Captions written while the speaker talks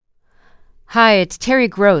Hi, it's Terry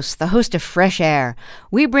Gross, the host of Fresh Air.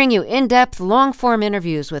 We bring you in-depth, long-form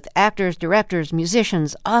interviews with actors, directors,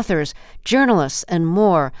 musicians, authors, journalists, and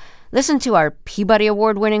more. Listen to our Peabody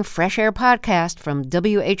Award-winning Fresh Air podcast from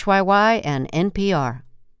WHYY and NPR.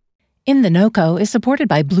 In the NoCo is supported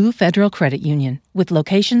by Blue Federal Credit Union, with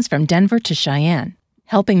locations from Denver to Cheyenne,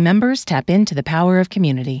 helping members tap into the power of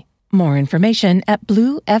community. More information at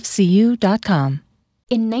bluefcu.com.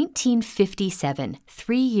 In 1957,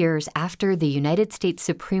 3 years after the United States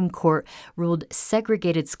Supreme Court ruled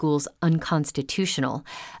segregated schools unconstitutional,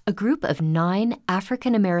 a group of 9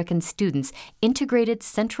 African American students integrated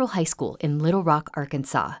Central High School in Little Rock,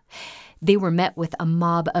 Arkansas. They were met with a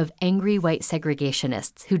mob of angry white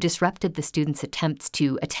segregationists who disrupted the students' attempts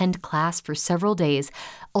to attend class for several days,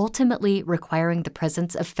 ultimately requiring the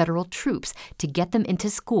presence of federal troops to get them into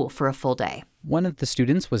school for a full day. One of the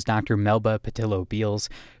students was Dr. Melba Pattillo-Beals,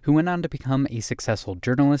 who went on to become a successful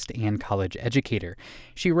journalist and college educator.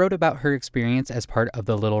 She wrote about her experience as part of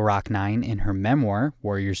the Little Rock Nine in her memoir,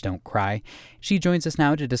 Warriors Don't Cry. She joins us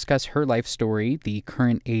now to discuss her life story, the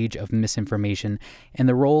current age of misinformation, and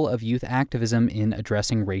the role of youth activism in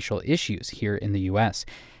addressing racial issues here in the U.S.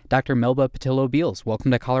 Dr. Melba Pattillo-Beals,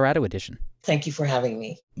 welcome to Colorado Edition. Thank you for having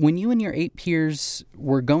me. When you and your 8 peers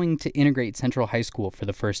were going to integrate Central High School for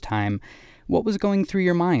the first time, what was going through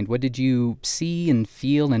your mind? What did you see and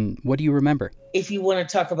feel, and what do you remember? If you want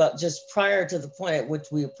to talk about just prior to the point at which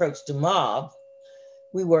we approached the mob,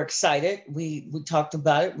 we were excited. We talked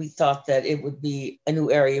about it. We thought that it would be a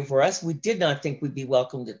new area for us. We did not think we'd be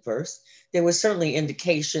welcomed at first. There was certainly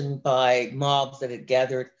indication by mobs that had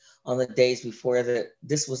gathered on the days before that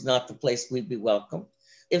this was not the place we'd be welcome.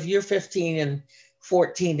 If you're 15 and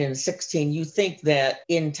 14 and 16, you think that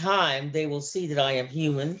in time they will see that I am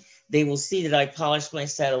human. They will see that I polished my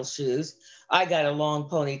saddle shoes. I got a long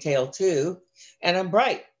ponytail too, and I'm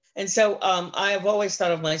bright. And so I have always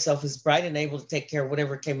thought of myself as bright and able to take care of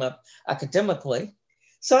whatever came up academically.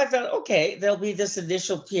 So I thought, okay, there'll be this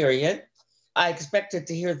initial period. I expected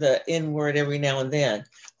to hear the N word every now and then.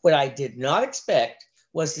 What I did not expect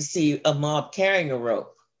was to see a mob carrying a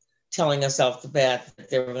rope, telling us off the bat that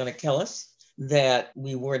they were going to kill us, that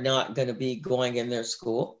we were not going to be going in their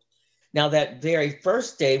school. Now, that very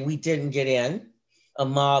first day, we didn't get in. A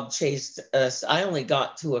mob chased us. I only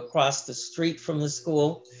got to across the street from the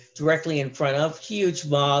school, directly in front of, huge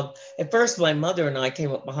mob. At first, my mother and I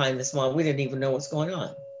came up behind this mob. We didn't even know what's going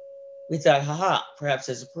on. We thought, perhaps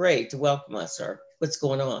there's a parade to welcome us, or what's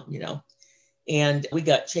going on, you know. And we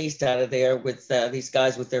got chased out of there with these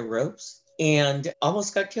guys with their ropes, and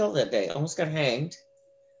almost got killed that day, almost got hanged.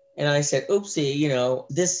 And I said, oopsie, you know,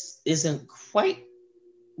 this isn't quite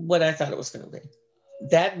what I thought it was going to be.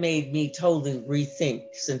 That made me totally rethink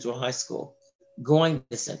Central High School, going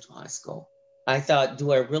to Central High School. I thought,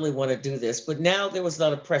 do I really want to do this? But now there was a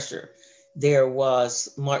lot of pressure. There was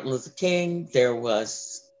Martin Luther King. There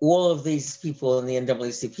was all of these people in the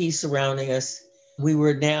NAACP surrounding us. We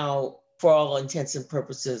were now, for all intents and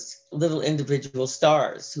purposes, little individual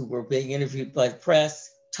stars who were being interviewed by the press,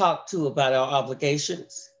 talked to about our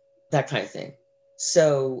obligations, that kind of thing.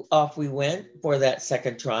 So off we went for that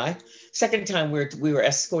second try. Second time we were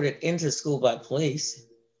escorted into school by police.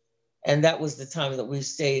 And that was the time that we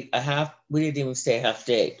didn't even stay a half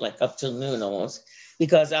day, like up till noon almost,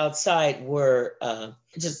 because outside were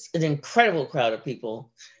just an incredible crowd of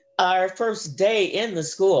people. Our first day in the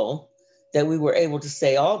school that we were able to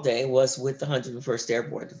stay all day was with the 101st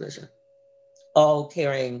Airborne Division, all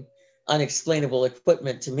carrying unexplainable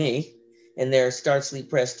equipment to me in their starchly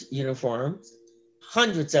pressed uniforms.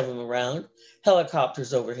 Hundreds of them around,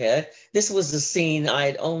 helicopters overhead. This was a scene I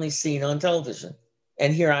had only seen on television.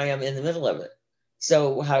 And here I am in the middle of it.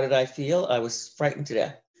 So how did I feel? I was frightened to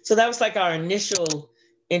death. So that was like our initial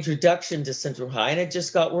introduction to Central High, and it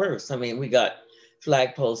just got worse. I mean, we got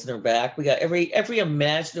flagpoles in our back. We got every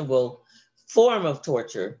imaginable form of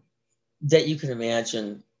torture that you can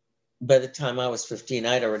imagine. By the time I was 15,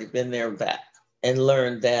 I'd already been there and back and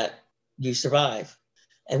learned that you survive.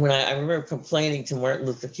 And when I remember complaining to Martin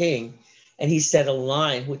Luther King, and he said a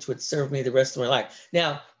line which would serve me the rest of my life.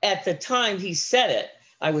 Now, at the time he said it,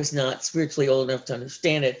 I was not spiritually old enough to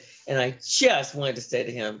understand it. And I just wanted to say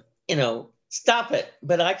to him, you know, stop it.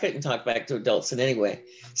 But I couldn't talk back to adults in any way.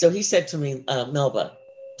 So he said to me, Melba,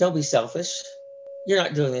 don't be selfish. You're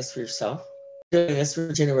not doing this for yourself. You're doing this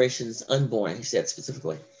for generations unborn, he said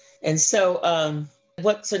specifically. And so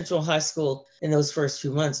what Central High School in those first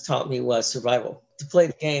few months taught me was survival, to play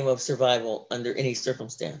the game of survival under any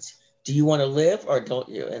circumstance. Do you want to live or don't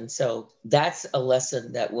you? And so that's a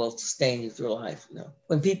lesson that will sustain you through life. You know,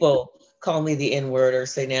 when people call me the N-word or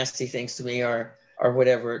say nasty things to me or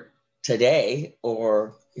whatever, today,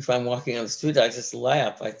 or if I'm walking on the street, I just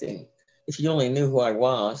laugh. I think, if you only knew who I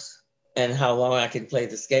was and how long I could play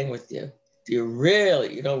this game with you,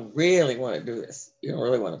 you don't really want to do this. You don't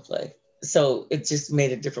really want to play. So it just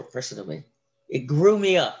made a different person to me. It grew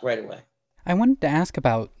me up right away. I wanted to ask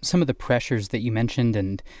about some of the pressures that you mentioned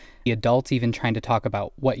and the adults even trying to talk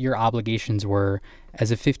about what your obligations were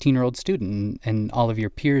as a 15-year-old student and all of your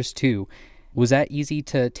peers too. Was that easy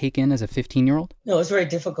to take in as a 15-year-old? No, it was very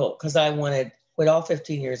difficult because I wanted what all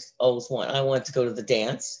 15-year-olds want. I wanted to go to the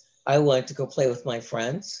dance. I wanted to go play with my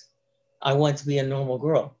friends. I wanted to be a normal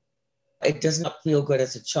girl. It does not feel good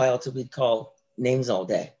as a child to be called names all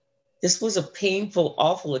day. This was a painful,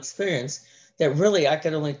 awful experience that really I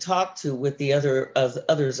could only talk to with the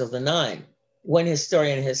others of the 9. One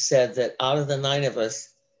historian has said that out of the 9 of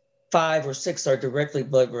us, 5 or 6 are directly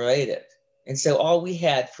blood related. And so all we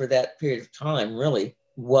had for that period of time really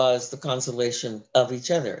was the consolation of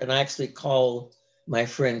each other. And I actually called my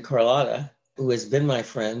friend Carlotta, who has been my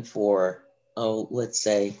friend for, let's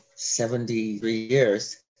say 73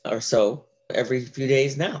 years or so, every few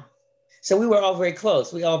days now. So we were all very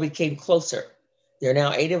close. We all became closer. There are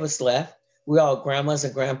now 8 of us left. We're all grandmas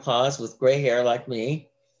and grandpas with gray hair like me.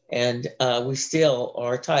 And we still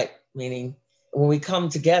are tight, meaning when we come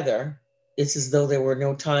together, it's as though there were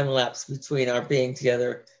no time lapse between our being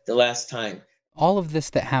together the last time. All of this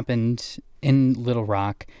that happened in Little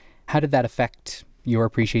Rock, how did that affect your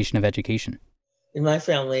appreciation of education? In my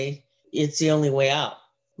family, it's the only way out.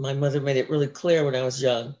 My mother made it really clear when I was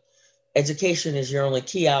young. Education is your only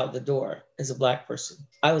key out the door as a Black person.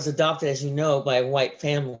 I was adopted, as you know, by a white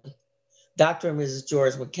family, Dr. and Mrs.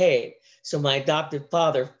 George McCabe. So my adopted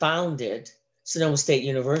father founded Sonoma State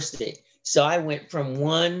University. So I went from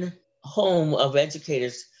one home of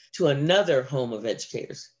educators to another home of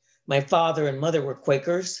educators. My father and mother were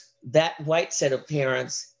Quakers. That white set of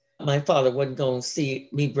parents, my father wouldn't go and see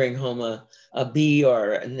me bring home a B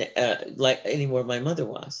or like anywhere my mother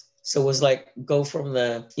was. So it was like go from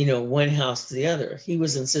the, one house to the other. He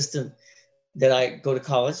was insistent that I go to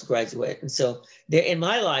college, graduate. And so there, in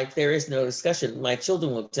my life, there is no discussion. My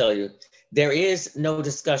children will tell you, there is no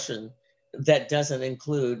discussion that doesn't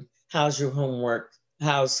include how's your homework,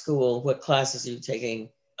 how's school, what classes are you taking?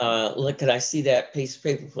 Could I see that piece of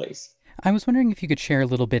paper, please? I was wondering if you could share a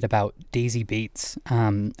little bit about Daisy Bates.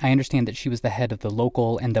 I understand that she was the head of the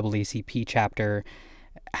local NAACP chapter.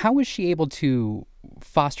 How was she able to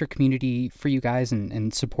foster community for you guys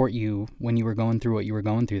and support you when you were going through what you were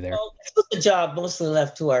going through there? Well, this was a job mostly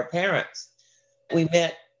left to our parents. We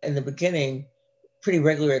met in the beginning pretty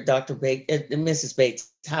regular at Dr. Bates, at Mrs.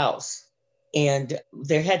 Bates' house. And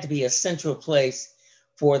there had to be a central place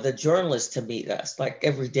for the journalists to meet us. Like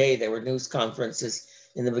every day there were news conferences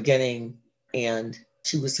in the beginning, and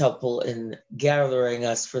she was helpful in gathering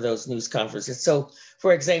us for those news conferences. So,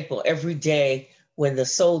 for example, every day when the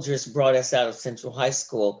soldiers brought us out of Central High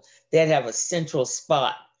School, they'd have a central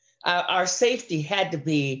spot. Our safety had to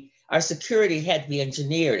be, our security had to be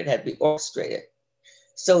engineered, it had to be orchestrated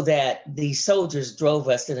so that the soldiers drove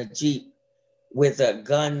us in a Jeep with a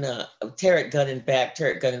gun, a turret gun in back,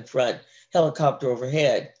 turret gun in front, helicopter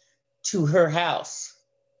overhead to her house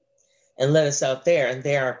and let us out there. And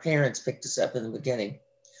there our parents picked us up in the beginning.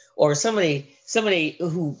 Or somebody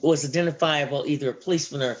who was identifiable, either a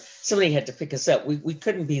policeman or somebody had to pick us up. We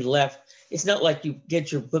couldn't be left. It's not like you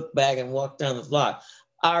get your book bag and walk down the block.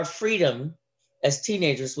 Our freedom as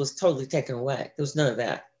teenagers was totally taken away. There was none of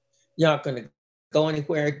that. You're not going to go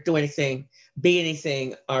anywhere, do anything, be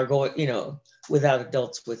anything, or go, without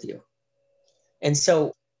adults with you. And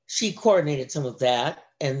so she coordinated some of that.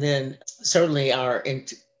 And then certainly our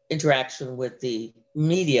interaction with the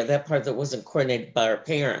media, that part that wasn't coordinated by our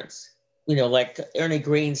parents. Like Ernie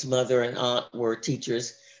Green's mother and aunt were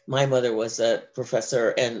teachers. My mother was a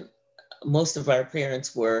professor, and most of our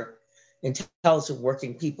parents were intelligent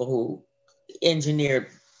working people who engineered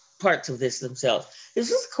parts of this themselves. This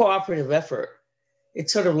was a cooperative effort.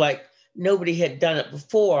 It's sort of like nobody had done it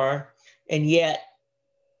before, and yet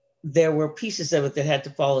there were pieces of it that had to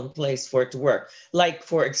fall in place for it to work. Like,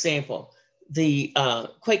 for example, the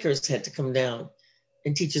Quakers had to come down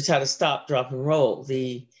and teach us how to stop, drop, and roll.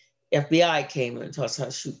 The FBI came and taught us how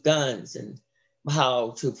to shoot guns and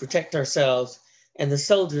how to protect ourselves. And the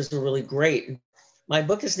soldiers were really great. My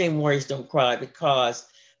book is named Warriors Don't Cry because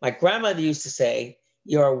my grandmother used to say,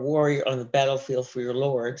 you're a warrior on the battlefield for your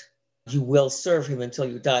Lord. You will serve him until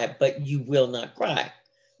you die, but you will not cry.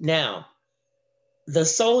 Now, the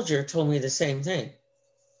soldier told me the same thing.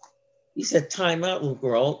 He said, time out, little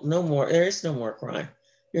girl. No more. There is no more crying.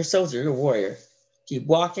 You're a soldier. You're a warrior. Keep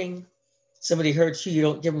walking. Somebody hurts you. You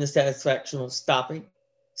don't give them the satisfaction of stopping.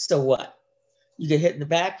 So what? You get hit in the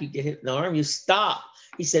back, you get hit in the arm, you stop.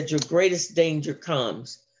 He said, your greatest danger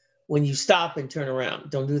comes when you stop and turn around.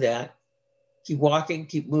 Don't do that. Keep walking,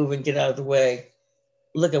 keep moving, get out of the way.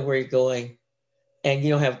 Look at where you're going. And you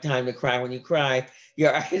don't have time to cry. When you cry,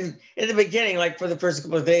 you're in the beginning, like for the first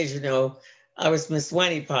couple of days, I was Miss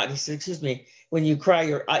Winnie Pot. He said, excuse me, when you cry,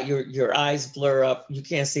 your eyes blur up. You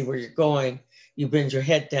can't see where you're going. You bend your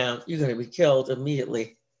head down. You're going to be killed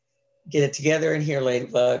immediately. Get it together in here,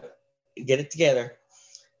 Ladybug. Get it together.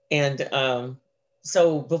 And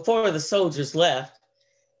so before the soldiers left,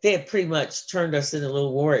 they had pretty much turned us into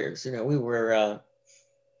little warriors. We were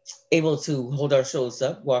able to hold our shoulders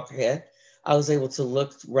up, walk ahead. I was able to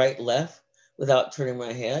look right, left without turning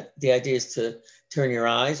my head. The idea is to turn your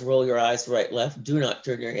eyes, roll your eyes right, left. Do not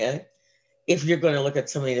turn your head. If you're going to look at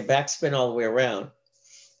somebody in the back, spin all the way around.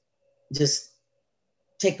 Just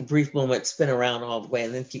take a brief moment, spin around all the way,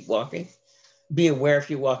 and then keep walking. Be aware if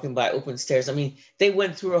you're walking by open stairs. I mean, they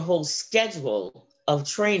went through a whole schedule of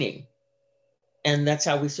training, and that's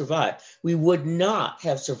how we survived. We would not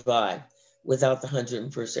have survived without the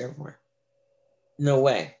 101st Airborne. No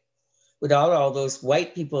way. Without all those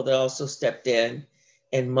white people that also stepped in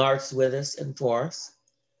and marched with us and for us.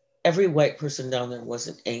 Every white person down there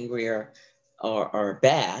wasn't angry or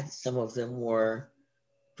bad. Some of them were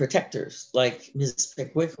protectors, like Mrs.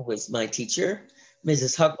 Pickwick, who was my teacher.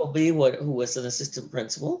 Mrs. Huckleby, who was an assistant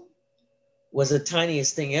principal, was the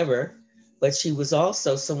tiniest thing ever, but she was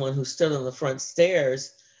also someone who stood on the front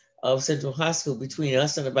stairs of Central High School between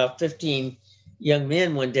us and about 15 young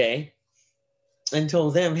men one day and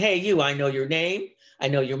told them, hey, you, I know your name, I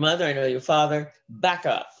know your mother, I know your father, back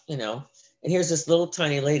up, And here's this little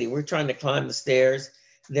tiny lady. We're trying to climb the stairs.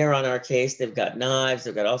 They're on our case. They've got knives.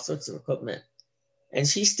 They've got all sorts of equipment. And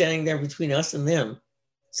she's standing there between us and them.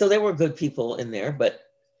 So there were good people in there, but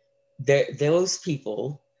those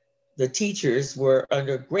people, the teachers, were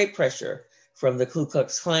under great pressure from the Ku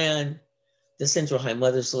Klux Klan, the Central High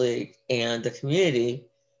Mothers League, and the community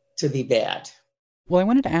to be bad. Well, I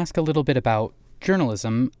wanted to ask a little bit about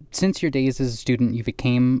journalism. Since your days as a student, you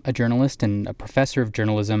became a journalist and a professor of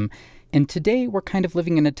journalism. And today we're kind of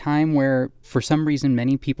living in a time where, for some reason,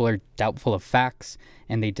 many people are doubtful of facts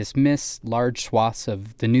and they dismiss large swaths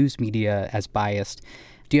of the news media as biased.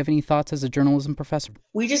 Do you have any thoughts as a journalism professor?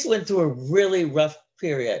 We just went through a really rough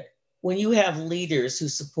period. When you have leaders who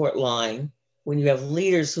support lying, when you have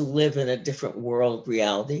leaders who live in a different world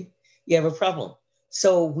reality, you have a problem.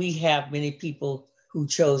 So we have many people who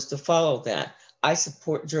chose to follow that. I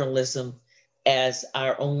support journalism as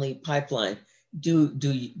our only pipeline. Do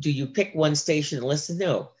you pick one station and listen?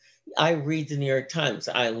 No. I read the New York Times.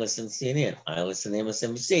 I listen to CNN. I listen to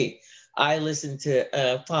MSNBC. I listen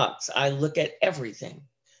to Fox. I look at everything.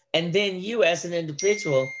 And then you as an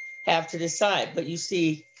individual have to decide. But you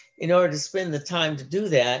see, in order to spend the time to do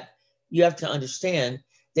that, you have to understand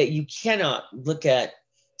that you cannot look at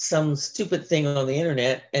some stupid thing on the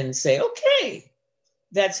internet and say, okay,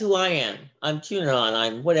 that's who I am. I'm QAnon,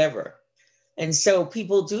 I'm whatever. And so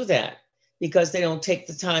people do that because they don't take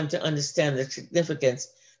the time to understand the significance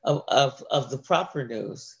of the proper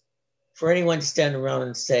news. For anyone to stand around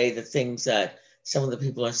and say the things that some of the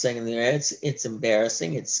people are saying in the air, it's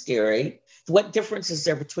embarrassing, it's scary. What difference is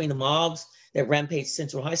there between the mobs that rampaged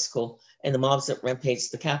Central High School and the mobs that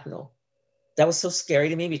rampaged the Capitol? That was so scary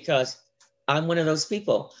to me because I'm one of those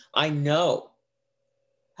people. I know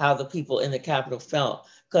how the people in the Capitol felt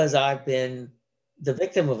because I've been the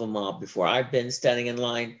victim of a mob before. I've been standing in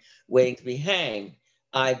line waiting to be hanged.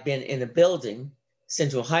 I've been in a building,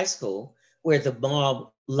 Central High School, where the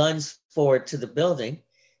mob lunged forward to the building.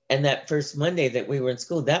 And that first Monday that we were in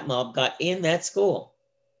school, that mob got in that school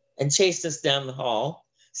and chased us down the hall,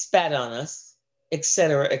 spat on us, et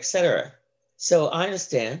cetera, et cetera. So I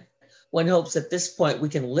understand. One hopes at this point we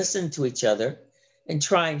can listen to each other and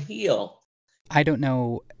try and heal. I don't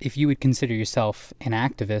know if you would consider yourself an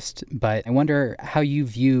activist, but I wonder how you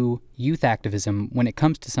view youth activism when it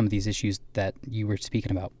comes to some of these issues that you were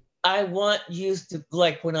speaking about. I want youth to,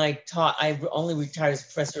 like when I taught, I only retired as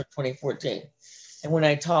professor in 2014. And when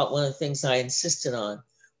I taught, one of the things I insisted on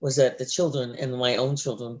was that the children and my own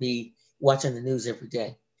children be watching the news every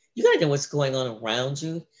day. You got to know what's going on around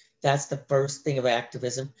you. That's the first thing of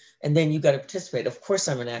activism. And then you got to participate. Of course,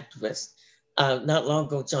 I'm an activist. Not long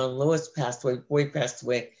ago, John Lewis passed away. Before he passed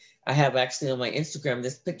away, I have actually on my Instagram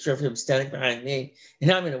this picture of him standing behind me,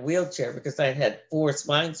 and I'm in a wheelchair because I had 4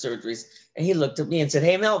 spine surgeries. And he looked at me and said,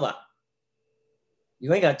 "Hey, Melba,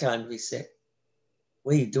 you ain't got time to be sick.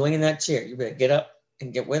 What are you doing in that chair? You better get up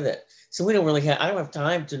and get with it." So I don't have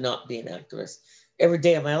time to not be an activist. Every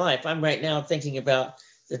day of my life, I'm right now thinking about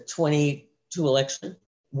the 22 election.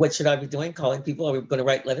 What should I be doing? Calling people? Are we going to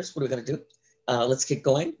write letters? What are we going to do? Let's get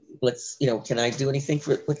going. Can I do anything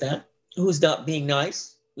with that? Who's not being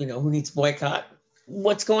nice? Who needs boycott?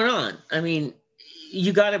 What's going on? I mean,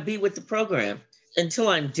 you got to be with the program. Until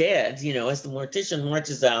I'm dead, as the mortician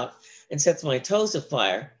marches out and sets my toes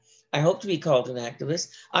afire, I hope to be called an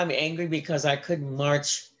activist. I'm angry because I couldn't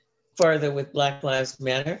march further with Black Lives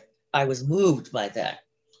Matter. I was moved by that.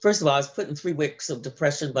 First of all, I was put in 3 weeks of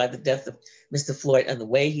depression by the death of Mr. Floyd and the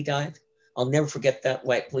way he died. I'll never forget that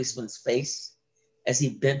white policeman's face as he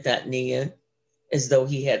bent that knee in, as though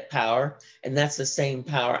he had power. And that's the same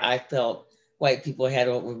power I felt white people had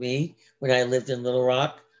over me when I lived in Little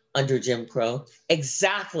Rock under Jim Crow.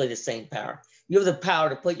 Exactly the same power. You have the power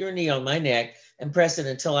to put your knee on my neck and press it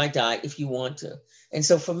until I die if you want to. And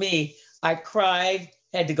so for me, I cried,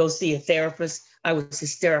 had to go see a therapist. I was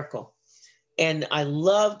hysterical. And I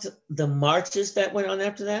loved the marches that went on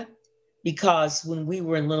after that, because when we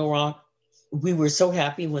were in Little Rock, we were so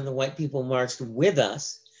happy when the white people marched with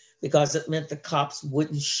us, because it meant the cops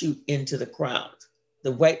wouldn't shoot into the crowd.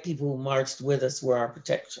 The white people who marched with us were our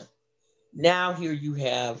protection. Now here you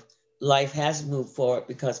have, life has moved forward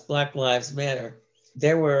because Black Lives Matter.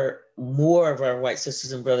 There were more of our white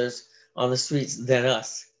sisters and brothers on the streets than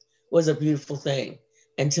us. It was a beautiful thing.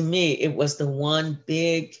 And to me, it was the one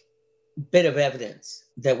big bit of evidence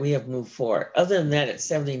that we have moved forward. Other than that, at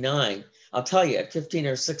 79, I'll tell you, at 15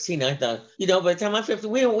 or 16, I thought, by the time I'm 50,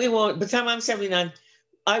 we won't, by the time I'm 79,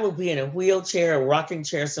 I will be in a wheelchair, a rocking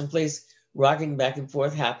chair someplace, rocking back and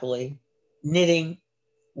forth happily, knitting,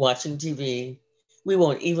 watching TV. We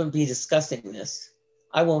won't even be discussing this.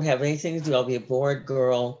 I won't have anything to do. I'll be a bored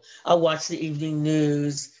girl. I'll watch the evening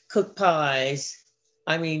news, cook pies.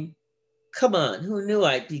 I mean, come on, who knew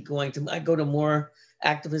I'd go to more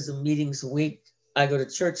activism meetings a week. I go to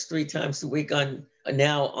church 3 times a week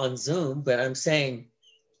now on Zoom, but I'm saying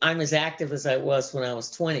I'm as active as I was when I was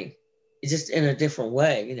 20, just in a different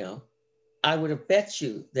way, I would have bet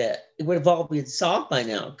you that it would have all been solved by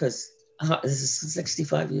now, because this is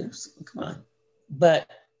 65 years, come on. But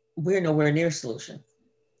we're nowhere near a solution.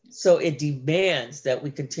 So it demands that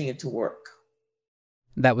we continue to work.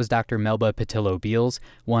 That was Dr. Melba Pattillo-Beals,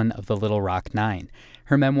 one of the Little Rock Nine.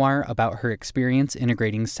 Her memoir about her experience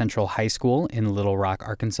integrating Central High School in Little Rock,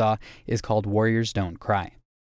 Arkansas, is called Warriors Don't Cry.